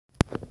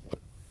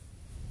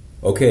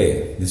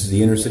Okay, this is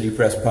the Inner City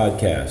Press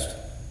podcast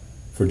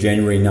for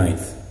January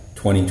 9th,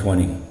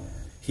 2020.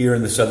 Here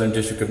in the Southern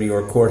District of New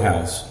York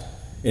Courthouse,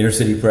 Inner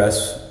City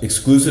Press,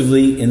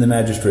 exclusively in the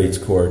Magistrates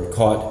Court,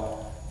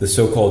 caught the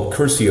so-called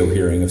Curcio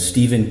hearing of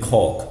Stephen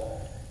Kalk.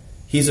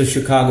 He's a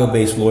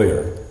Chicago-based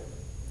lawyer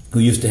who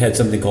used to head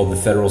something called the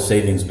Federal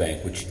Savings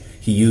Bank, which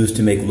he used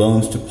to make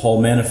loans to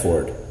Paul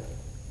Manafort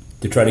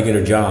to try to get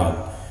a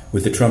job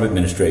with the Trump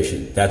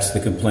administration. That's the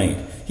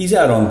complaint. He's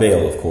out on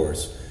bail, of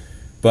course,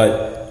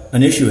 but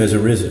an issue has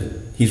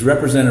arisen. He's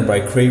represented by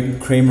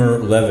Kramer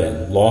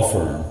Levin law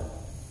firm,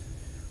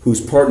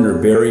 whose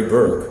partner, Barry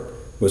Burke,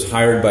 was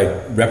hired by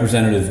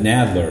Representative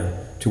Nadler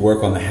to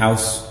work on the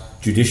House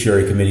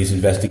Judiciary Committee's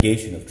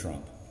investigation of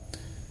Trump.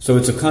 So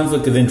it's a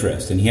conflict of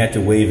interest, and he had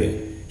to waive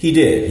it. He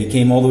did. He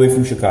came all the way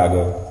from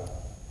Chicago,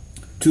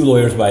 two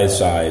lawyers by his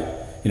side,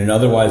 in an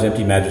otherwise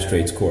empty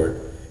magistrate's court,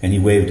 and he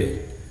waived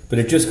it. But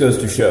it just goes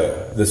to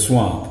show the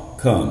swamp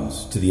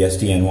comes to the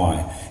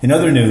SDNY. In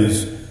other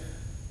news,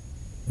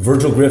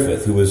 Virgil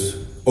Griffith, who was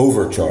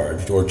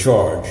overcharged or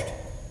charged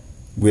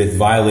with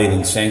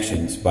violating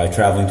sanctions by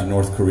traveling to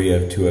North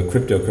Korea to a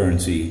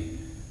cryptocurrency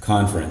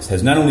conference,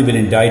 has not only been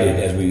indicted,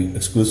 as we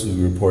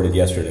exclusively reported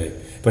yesterday,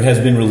 but has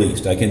been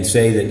released. I can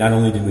say that not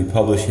only did we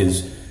publish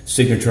his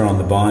signature on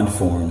the bond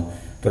form,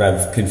 but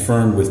I've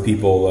confirmed with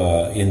people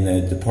in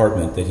the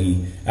department that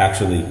he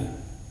actually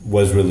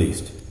was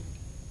released.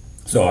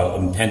 So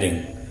I'm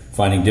pending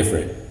finding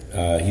different.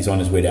 He's on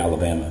his way to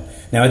Alabama.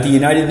 Now, at the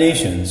United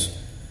Nations,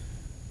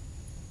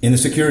 in the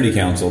Security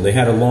Council, they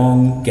had a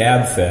long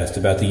gab fest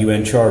about the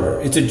UN Charter.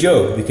 It's a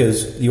joke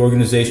because the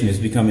organization has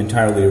become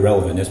entirely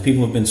irrelevant, as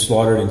people have been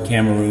slaughtered in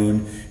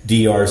Cameroon,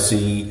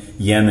 DRC,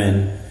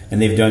 Yemen,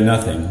 and they've done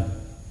nothing.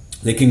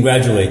 They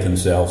congratulate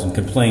themselves and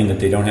complain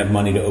that they don't have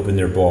money to open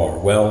their bar.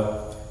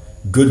 Well,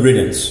 good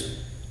riddance.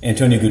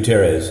 Antonio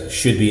Guterres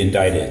should be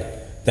indicted.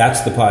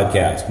 That's the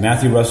podcast.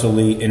 Matthew Russell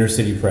Lee, Inner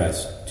City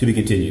Press. To be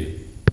continued.